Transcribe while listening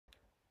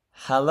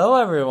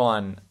Hello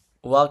everyone!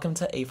 Welcome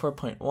to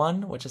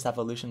A4.1, which is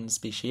evolution and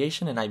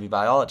speciation in IB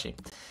biology.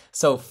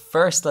 So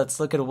first, let's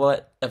look at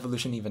what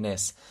evolution even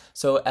is.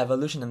 So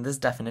evolution in this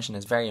definition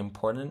is very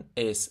important,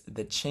 is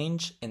the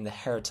change in the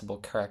heritable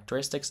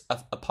characteristics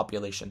of a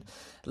population.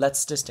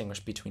 Let's distinguish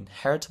between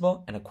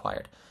heritable and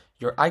acquired.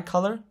 Your eye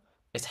color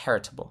is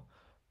heritable.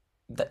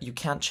 That you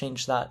can't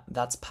change that,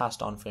 that's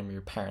passed on from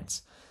your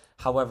parents.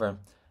 However,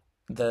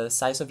 the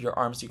size of your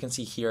arms, you can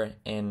see here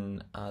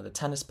in the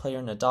tennis player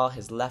Nadal,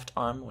 his left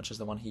arm, which is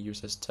the one he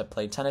uses to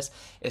play tennis,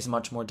 is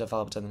much more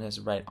developed than his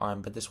right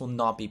arm, but this will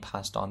not be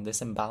passed on.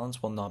 This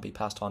imbalance will not be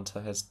passed on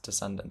to his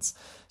descendants.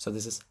 So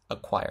this is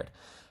acquired.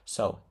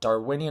 So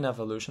Darwinian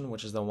evolution,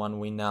 which is the one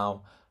we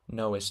now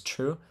know is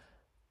true,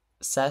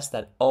 says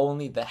that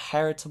only the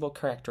heritable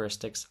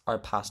characteristics are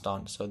passed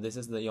on. So this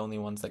is the only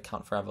ones that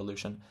count for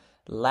evolution.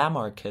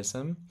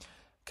 Lamarckism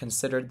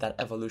considered that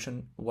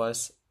evolution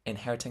was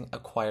inheriting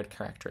acquired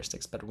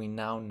characteristics, but we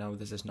now know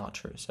this is not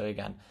true. So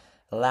again,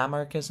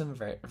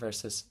 Lamarckism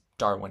versus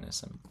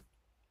Darwinism.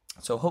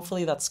 So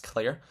hopefully that's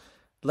clear.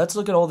 Let's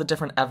look at all the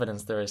different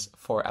evidence there is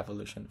for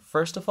evolution.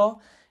 First of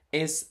all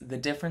is the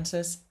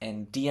differences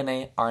in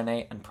DNA,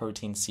 RNA, and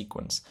protein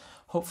sequence.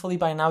 Hopefully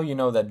by now you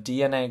know that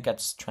DNA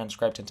gets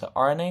transcribed into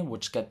RNA,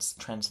 which gets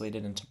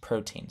translated into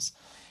proteins.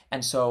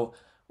 And so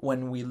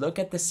when we look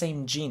at the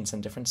same genes in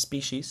different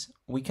species,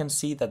 we can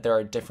see that there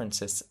are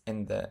differences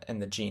in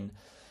the gene.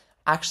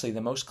 Actually, the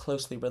most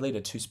closely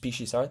related two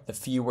species are, the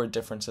fewer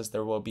differences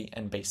there will be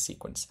in base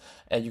sequence.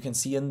 You can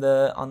see on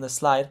the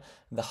slide,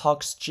 the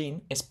Hox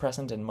gene is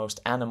present in most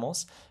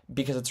animals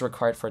because it's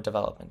required for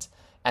development.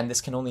 And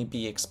this can only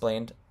be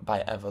explained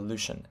by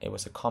evolution. It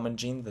was a common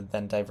gene that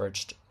then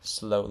diverged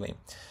slowly.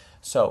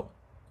 So,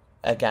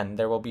 again,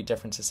 there will be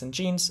differences in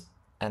genes,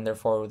 and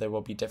therefore there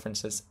will be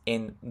differences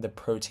in the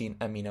protein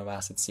amino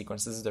acid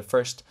sequence. This is the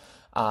first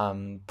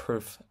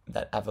proof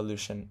that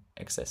evolution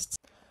exists.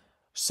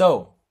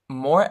 So,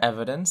 more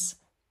evidence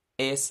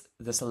is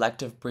the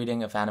selective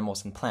breeding of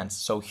animals and plants.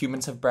 So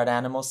humans have bred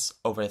animals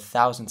over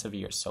thousands of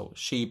years. So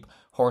sheep,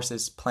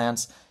 horses,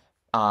 plants,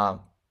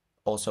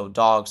 also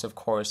dogs, of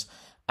course.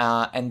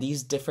 And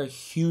these differ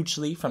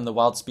hugely from the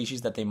wild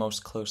species that they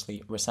most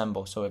closely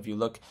resemble. So if you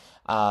look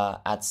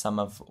at some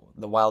of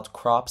the wild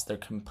crops, they're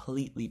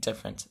completely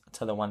different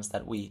to the ones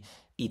that we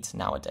eat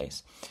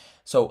nowadays.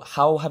 So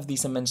how have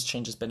these immense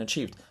changes been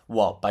achieved?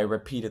 Well, by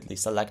repeatedly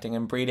selecting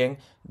and breeding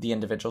the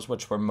individuals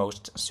which were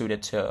most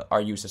suited to our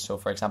uses. So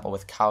for example,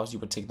 with cows, you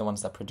would take the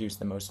ones that produce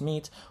the most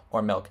meat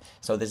or milk.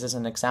 So this is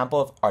an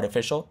example of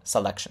artificial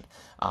selection.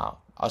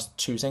 Us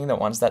choosing the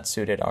ones that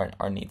suited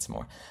our needs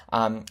more.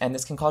 And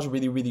this can cause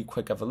really, really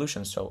quick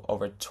evolution. So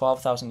over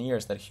 12,000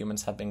 years that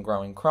humans have been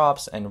growing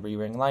crops and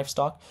rearing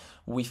livestock,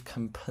 we've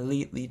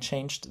completely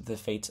changed the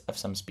fate of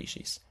some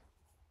species.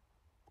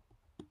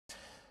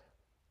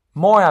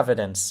 More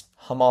evidence,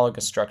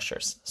 homologous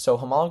structures. So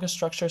homologous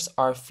structures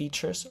are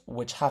features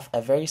which have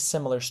a very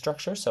similar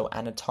structure, so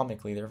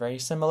anatomically they're very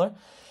similar,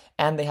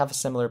 and they have a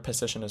similar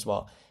position as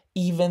well,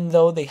 even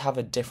though they have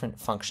a different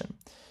function.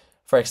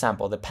 For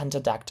example, the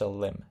pentadactyl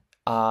limb.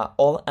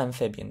 All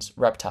amphibians,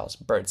 reptiles,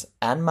 birds,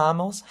 and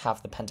mammals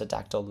have the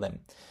pentadactyl limb.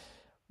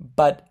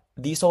 But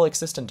these all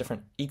exist in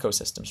different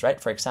ecosystems,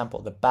 right? For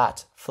example, the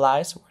bat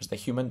flies, whereas the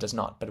human does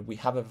not, but we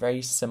have a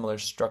very similar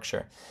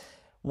structure.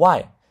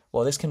 Why?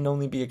 Well, this can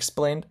only be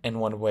explained in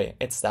one way.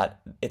 It's that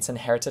it's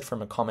inherited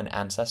from a common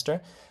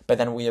ancestor, but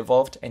then we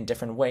evolved in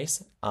different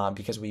ways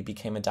because we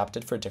became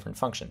adapted for different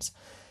functions.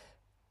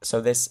 So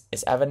this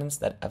is evidence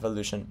that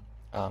evolution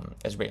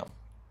is real.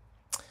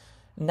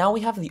 Now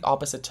we have the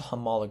opposite to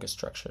homologous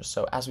structures.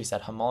 So as we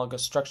said,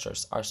 homologous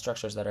structures are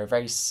structures that are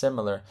very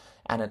similar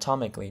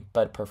anatomically,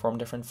 but perform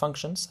different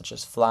functions, such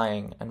as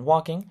flying and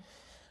walking.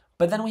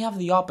 But then we have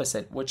the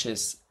opposite, which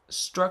is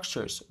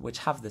structures which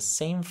have the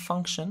same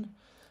function,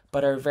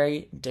 but are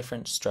very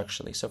different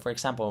structurally. So for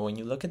example, when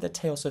you look at the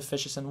tails of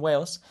fishes and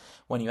whales,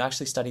 when you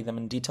actually study them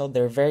in detail,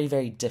 they're very,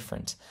 very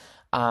different.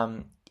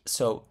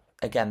 So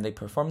again, they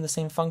perform the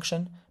same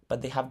function,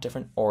 but they have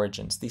different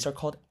origins. These are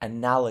called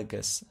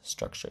analogous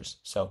structures.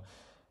 So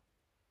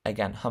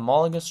again,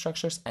 homologous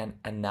structures and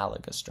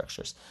analogous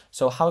structures.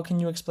 So how can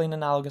you explain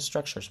analogous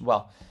structures?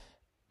 Well,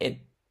 it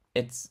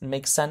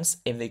makes sense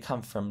if they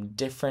come from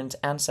different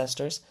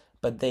ancestors,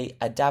 but they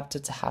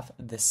adapted to have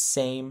the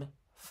same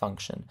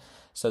function.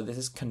 So this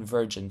is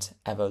convergent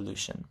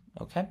evolution,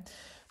 okay?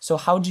 So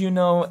how do you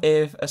know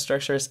if a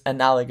structure is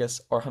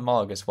analogous or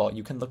homologous? Well,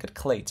 you can look at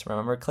clades.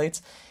 Remember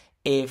clades?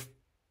 If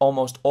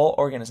almost all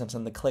organisms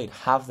in the clade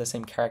have the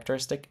same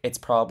characteristic, it's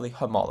probably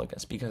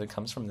homologous because it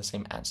comes from the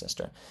same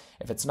ancestor.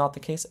 If it's not the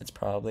case, it's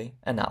probably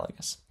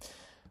analogous.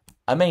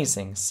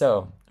 Amazing.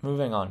 So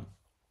moving on.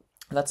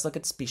 Let's look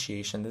at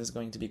speciation. This is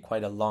going to be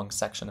quite a long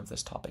section of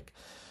this topic.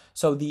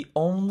 So the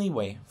only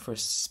way for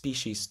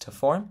species to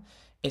form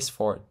is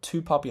for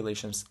two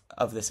populations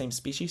of the same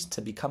species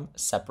to become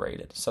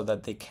separated so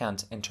that they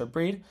can't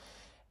interbreed,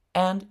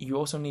 and you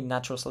also need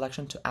natural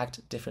selection to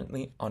act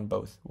differently on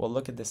both. We'll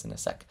look at this in a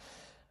sec.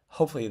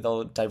 hopefully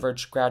they'll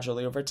diverge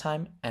gradually over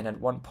time, and at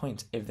one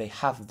point, if they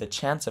have the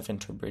chance of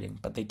interbreeding,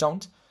 but they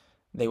don't,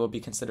 they will be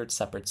considered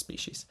separate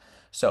species.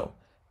 So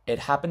it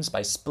happens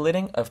by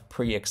splitting of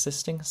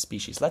pre-existing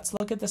species. Let's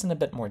look at this in a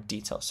bit more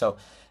detail. So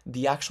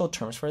the actual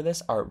terms for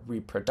this are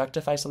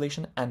reproductive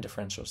isolation and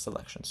differential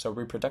selection. So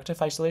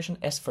reproductive isolation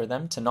is for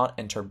them to not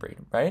interbreed,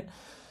 right?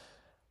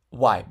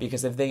 Why?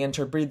 Because if they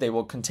interbreed, they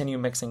will continue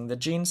mixing the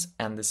genes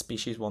and the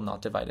species will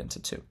not divide into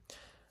two.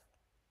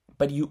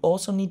 But you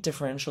also need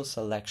differential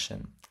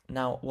selection.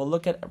 Now, we'll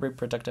look at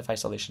reproductive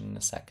isolation in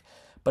a sec.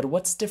 But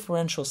what's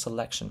differential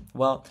selection?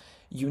 Well,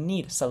 you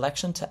need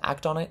selection to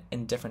act on it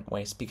in different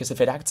ways, because if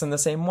it acts in the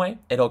same way,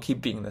 it'll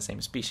keep being the same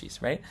species,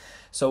 right?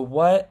 So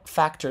what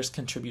factors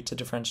contribute to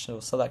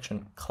differential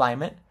selection?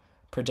 Climate,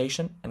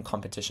 predation, and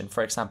competition.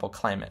 For example,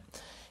 climate.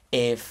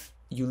 If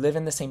you live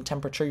in the same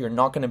temperature, you're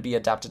not going to be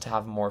adapted to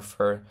have more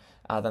fur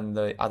than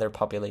the other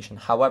population.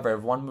 However,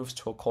 if one moves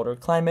to a colder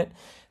climate,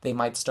 they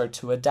might start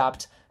to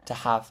adapt to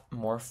have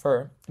more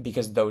fur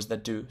because those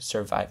that do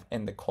survive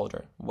in the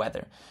colder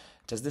weather.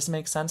 Does this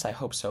make sense? I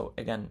hope so.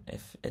 Again,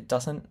 if it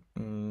doesn't,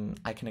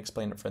 I can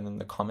explain it further in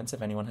the comments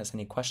if anyone has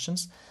any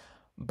questions.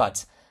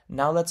 But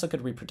now let's look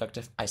at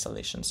reproductive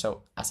isolation.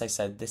 So as I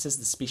said, this is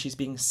the species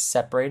being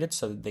separated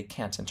so that they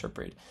can't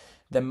interbreed.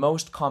 The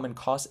most common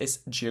cause is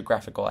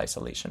geographical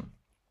isolation.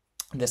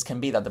 This can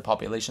be that the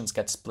populations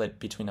get split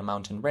between a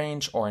mountain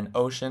range or an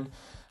ocean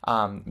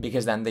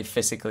because then they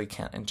physically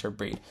can't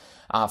interbreed.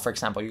 For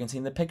example, you can see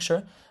in the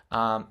picture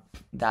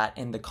that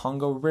in the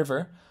Congo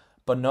River,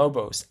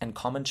 bonobos and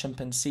common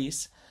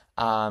chimpanzees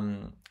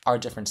are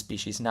different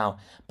species now.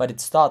 But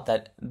it's thought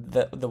that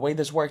the way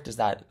this worked is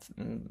that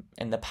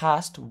in the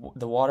past,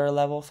 the water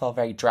level fell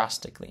very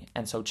drastically.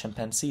 And so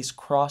chimpanzees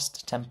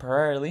crossed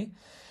temporarily.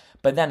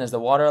 But then as the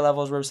water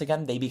levels rose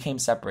again, they became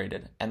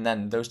separated. And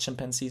then those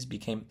chimpanzees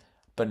became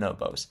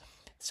bonobos.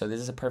 So this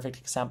is a perfect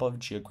example of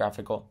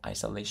geographical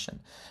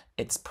isolation.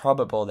 It's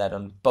probable that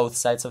on both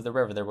sides of the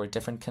river there were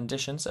different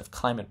conditions of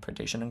climate,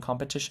 predation, and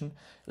competition,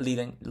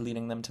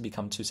 leading them to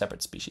become two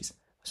separate species.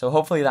 So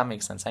hopefully that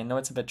makes sense. I know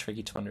it's a bit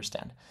tricky to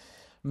understand.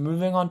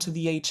 Moving on to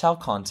the HL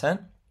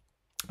content,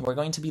 we're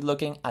going to be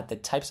looking at the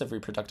types of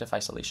reproductive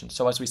isolation.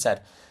 So as we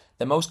said,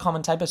 the most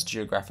common type is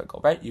geographical,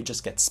 right? You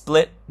just get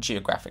split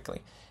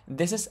geographically.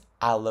 This is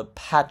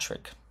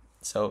allopatric.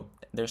 So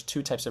there's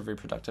two types of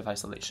reproductive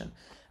isolation,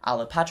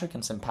 allopatric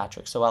and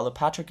sympatric. So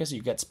allopatric is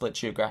you get split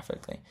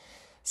geographically.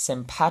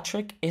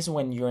 Sympatric is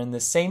when you're in the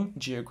same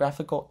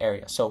geographical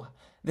area. So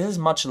this is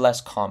much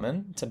less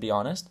common, to be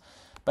honest.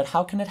 But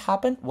how can it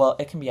happen? Well,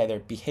 it can be either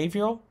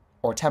behavioral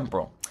or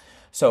temporal.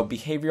 So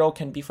behavioral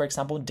can be, for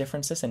example,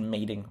 differences in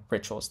mating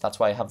rituals. That's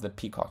why I have the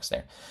peacocks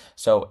there.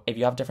 So if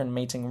you have different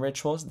mating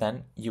rituals,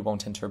 then you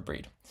won't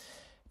interbreed.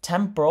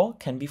 Temporal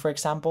can be, for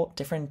example,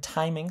 different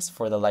timings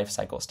for the life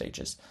cycle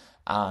stages.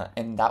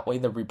 And that way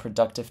the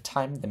reproductive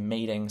time, the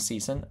mating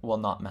season, will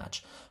not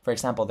match. For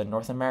example, the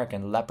North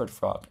American leopard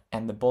frog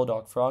and the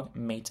bulldog frog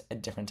mate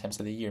at different times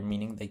of the year,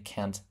 meaning they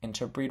can't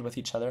interbreed with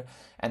each other,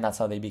 and that's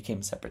how they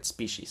became separate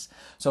species.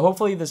 So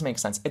hopefully this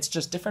makes sense. It's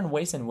just different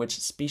ways in which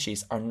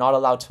species are not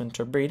allowed to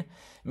interbreed,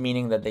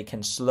 meaning that they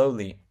can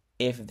slowly,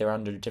 if they're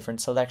under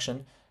different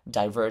selection,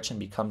 diverge and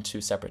become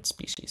two separate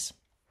species.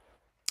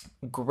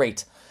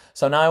 Great.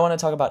 So now I want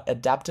to talk about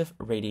adaptive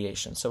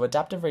radiation. So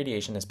adaptive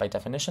radiation is by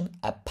definition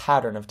a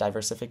pattern of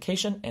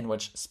diversification in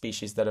which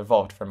species that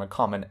evolved from a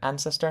common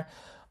ancestor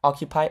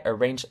occupy a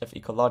range of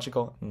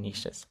ecological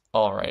niches.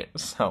 All right,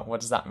 so what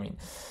does that mean?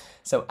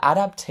 So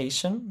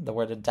adaptation, the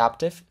word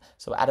adaptive,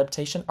 so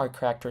adaptation are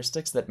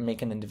characteristics that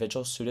make an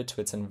individual suited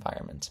to its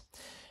environment.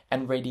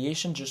 And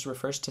radiation just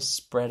refers to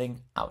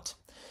spreading out.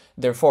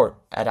 Therefore,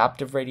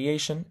 adaptive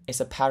radiation is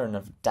a pattern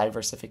of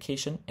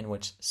diversification in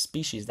which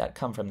species that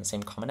come from the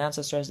same common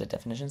ancestor, as the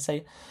definitions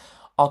say,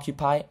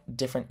 occupy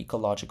different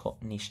ecological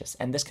niches.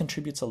 And this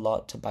contributes a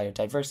lot to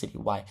biodiversity.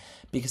 Why?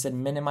 Because it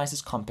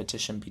minimizes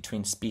competition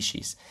between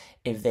species.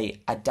 If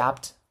they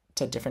adapt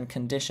to different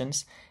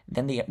conditions,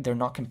 then they're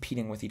not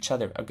competing with each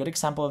other. A good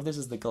example of this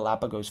is the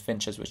Galapagos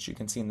finches, which you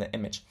can see in the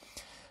image.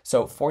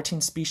 So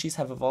 14 species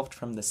have evolved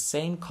from the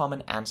same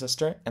common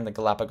ancestor in the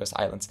Galapagos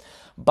Islands.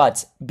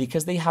 But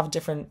because they have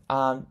different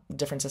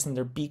differences in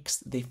their beaks,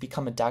 they've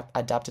become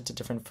adapted to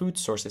different food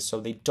sources.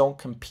 So they don't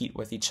compete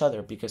with each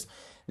other because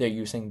they're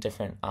using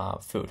different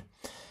food.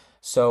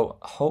 So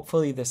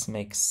hopefully this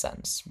makes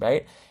sense,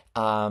 right?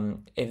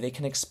 If they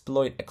can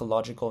exploit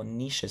ecological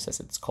niches, as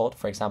it's called,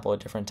 for example, a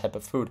different type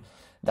of food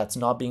that's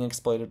not being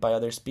exploited by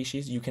other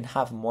species, you can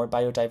have more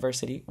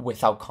biodiversity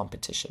without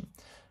competition.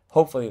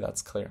 Hopefully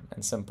that's clear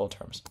in simple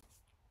terms.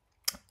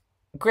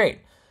 Great.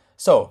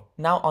 So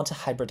now on to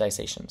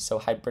hybridization. So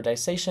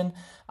hybridization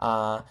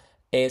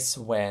is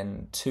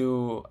when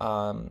two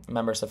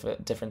members of a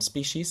different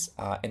species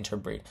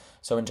interbreed.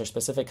 So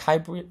interspecific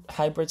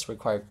hybrids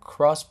require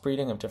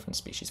crossbreeding of different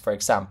species. For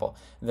example,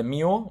 the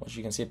mule, which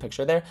you can see a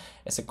picture there,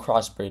 is a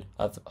crossbreed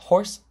of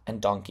horse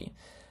and donkey.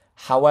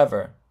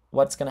 However,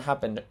 what's going to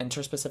happen?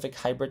 Interspecific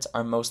hybrids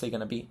are mostly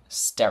going to be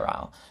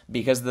sterile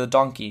because the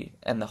donkey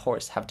and the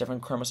horse have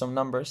different chromosome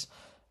numbers.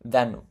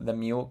 then the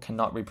mule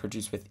cannot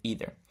reproduce with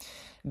either.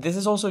 This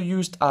is also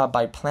used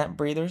by plant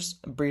breeders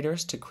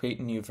to create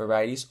new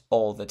varieties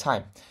all the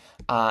time.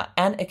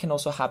 And it can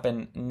also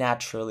happen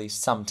naturally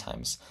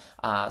sometimes.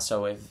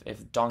 So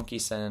if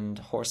donkeys and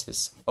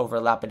horses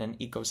overlap in an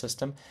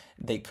ecosystem,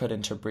 they could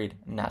interbreed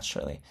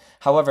naturally.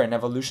 However, in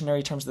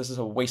evolutionary terms, this is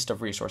a waste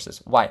of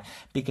resources. Why?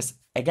 Because,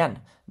 again,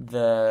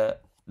 the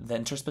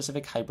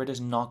interspecific hybrid is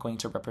not going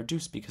to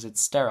reproduce because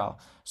it's sterile,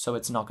 so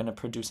it's not going to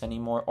produce any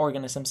more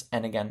organisms,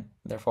 and again,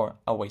 therefore,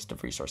 a waste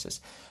of resources.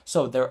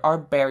 So there are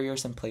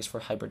barriers in place for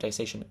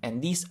hybridization,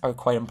 and these are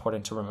quite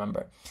important to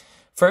remember.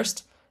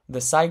 First, the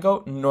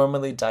zygote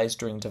normally dies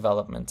during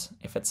development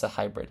if it's a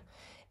hybrid.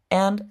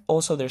 And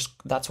also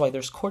that's why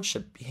there's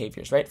courtship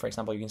behaviors, right? For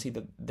example, you can see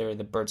that they're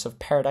the birds of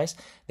paradise.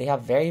 They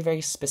have very, very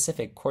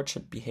specific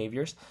courtship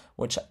behaviors,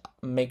 which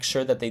make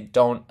sure that they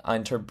don't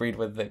interbreed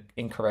with the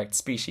incorrect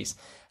species.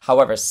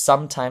 However,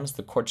 sometimes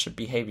the courtship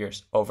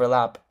behaviors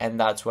overlap, and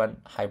that's when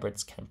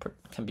hybrids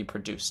can be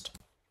produced.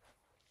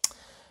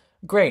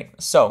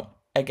 Great. So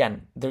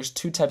again, there's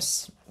two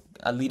types,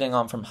 leading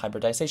on from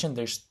hybridization,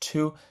 there's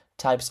two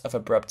types of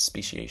abrupt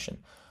speciation.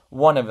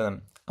 One of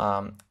them,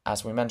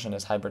 as we mentioned,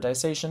 is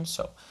hybridization.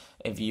 So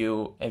if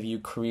you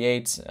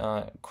create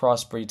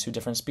crossbreed two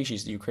different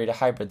species, you create a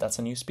hybrid, that's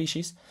a new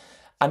species.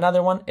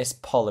 Another one is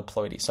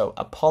polyploidy. So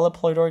a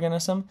polyploid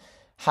organism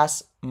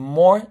has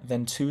more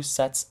than two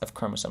sets of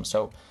chromosomes.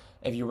 So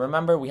if you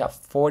remember, we have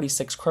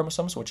 46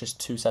 chromosomes, which is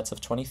two sets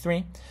of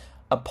 23.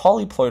 A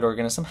polyploid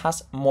organism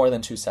has more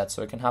than two sets,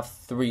 so it can have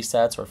 3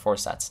 sets or 4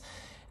 sets.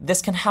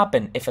 This can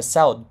happen if a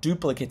cell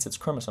duplicates its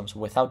chromosomes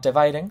without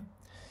dividing.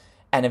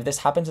 And if this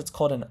happens, it's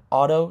called an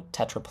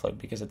autotetraploid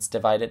because it's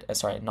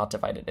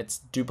it's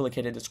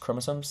duplicated its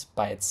chromosomes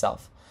by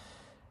itself.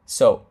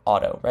 So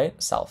auto,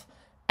 right? Self.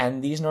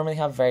 And these normally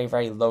have very,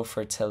 very low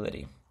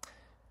fertility.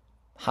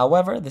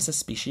 However, this is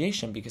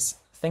speciation because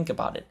think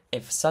about it.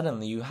 If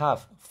suddenly you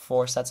have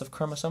 4 sets of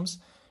chromosomes,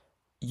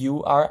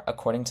 you are,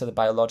 according to the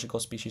biological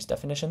species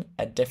definition,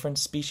 a different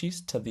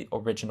species to the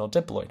original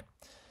diploid.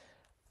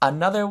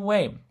 Another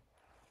way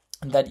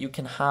that you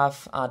can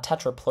have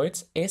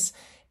tetraploids is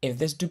if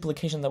this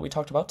duplication that we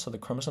talked about, so the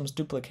chromosomes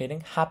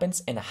duplicating,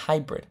 happens in a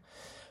hybrid.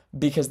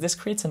 Because this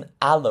creates an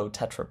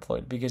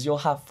allotetraploid, because you'll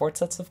have 4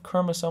 sets of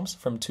chromosomes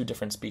from 2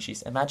 different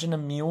species. Imagine a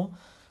mule,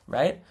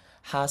 right,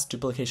 has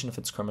duplication of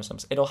its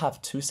chromosomes. It'll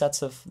have 2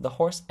 sets of the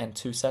horse and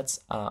 2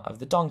 sets of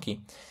the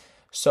donkey.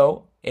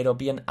 So it'll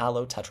be an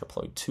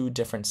allotetraploid, 2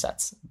 different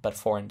sets, but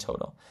 4 in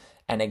total.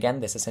 And again,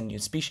 this is a new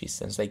species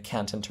since they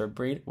can't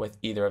interbreed with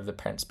either of the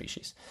parent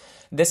species.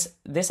 This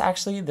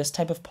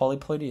type of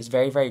polyploidy is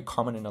very, very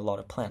common in a lot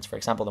of plants. For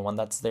example, the one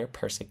that's there,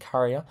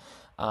 Persicaria,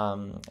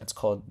 it's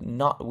called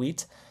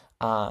knotweed.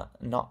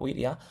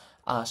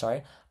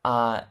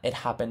 It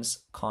happens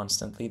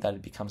constantly that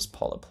it becomes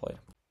polyploid.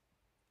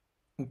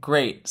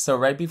 Great. So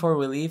right before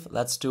we leave,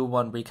 let's do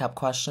one recap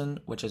question,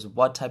 which is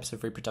what types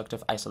of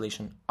reproductive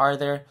isolation are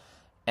there?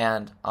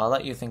 And I'll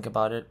let you think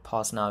about it.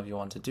 Pause now if you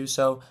want to do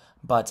so.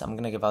 But I'm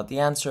going to give out the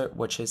answer,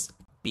 which is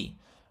B.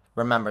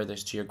 Remember,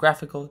 there's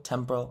geographical,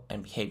 temporal,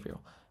 and behavioral.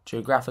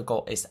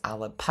 Geographical is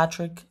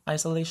allopatric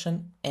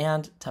isolation,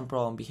 and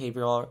temporal and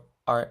behavioral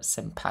are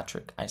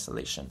sympatric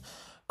isolation.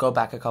 Go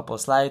back a couple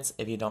of slides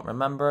if you don't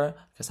remember,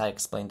 because I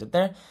explained it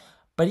there.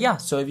 But yeah,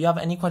 so if you have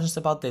any questions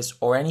about this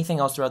or anything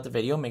else throughout the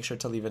video, make sure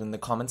to leave it in the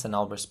comments and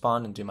I'll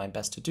respond and do my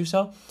best to do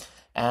so.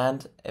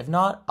 And if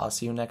not, I'll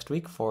see you next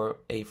week for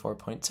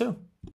A4.2.